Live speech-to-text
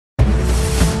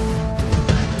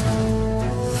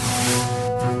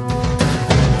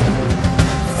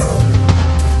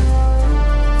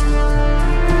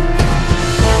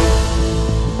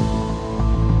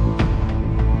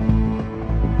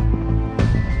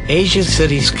Asia's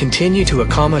cities continue to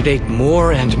accommodate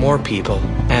more and more people,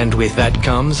 and with that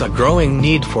comes a growing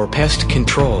need for pest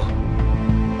control.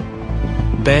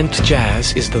 Bentz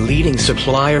Jaz is the leading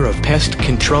supplier of pest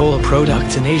control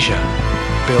products in Asia,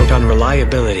 built on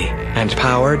reliability and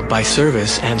powered by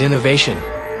service and innovation.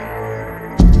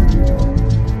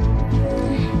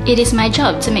 It is my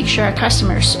job to make sure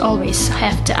customers always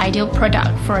have the ideal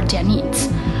product for their needs.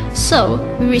 So,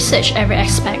 we research every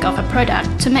aspect of a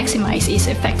product to maximize its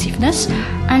effectiveness,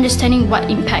 understanding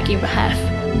what impact it will have.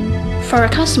 For our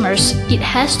customers, it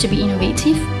has to be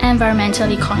innovative,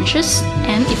 environmentally conscious,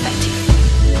 and effective.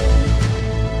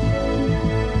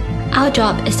 Our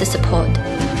job is to support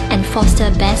and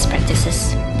foster best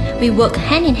practices. We work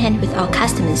hand in hand with our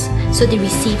customers so they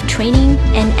receive training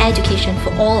and education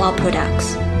for all our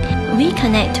products. We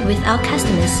connect with our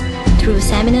customers through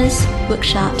seminars,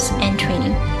 workshops, and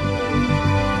training.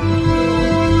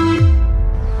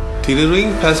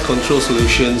 Delivering pest control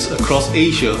solutions across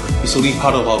Asia is only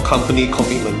part of our company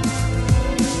commitment.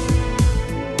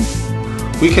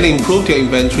 We can improve their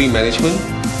inventory management,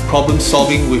 problem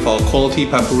solving with our quality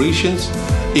preparations,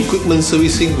 equipment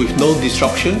servicing with no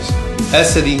disruptions.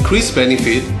 As an increased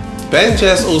benefit, Bentz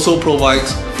Jaz also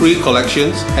provides free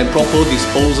collections and proper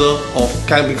disposal of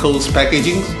chemicals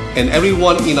packaging, and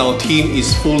everyone in our team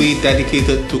is fully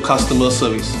dedicated to customer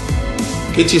service.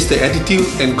 It is the attitude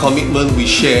and commitment we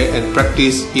share and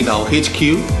practice in our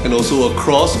HQ and also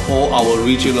across all our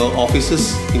regional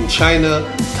offices in China,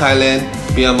 Thailand,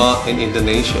 Myanmar, and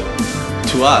Indonesia.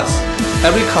 To us,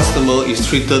 every customer is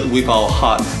treated with our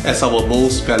heart as our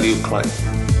most valued client.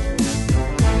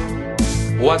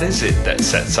 What is it that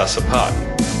sets us apart?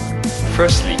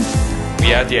 Firstly,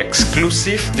 we are the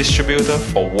exclusive distributor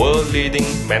for world-leading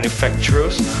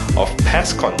manufacturers of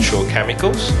pest control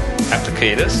chemicals,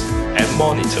 applicators, and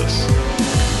monitors.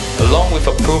 Along with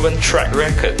a proven track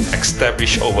record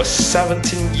established over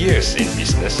 17 years in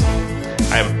business,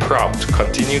 I am proud to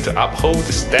continue to uphold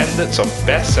the standards of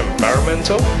best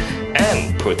environmental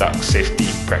and product safety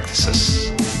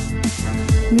practices.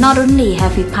 Not only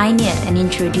have we pioneered and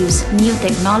introduced new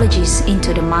technologies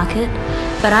into the market,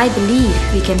 but I believe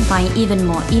we can find even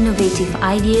more innovative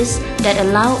ideas that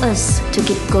allow us to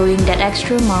keep going that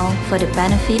extra mile for the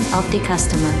benefit of the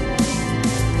customer.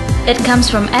 It comes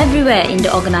from everywhere in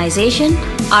the organization: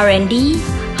 R&D,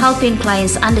 helping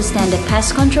clients understand the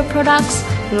pest control products,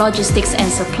 logistics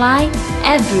and supply,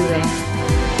 everywhere.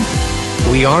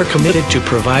 We are committed to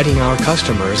providing our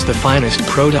customers the finest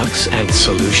products and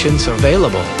solutions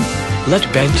available. Let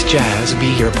Bentz Jaz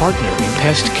be your partner in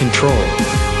pest control.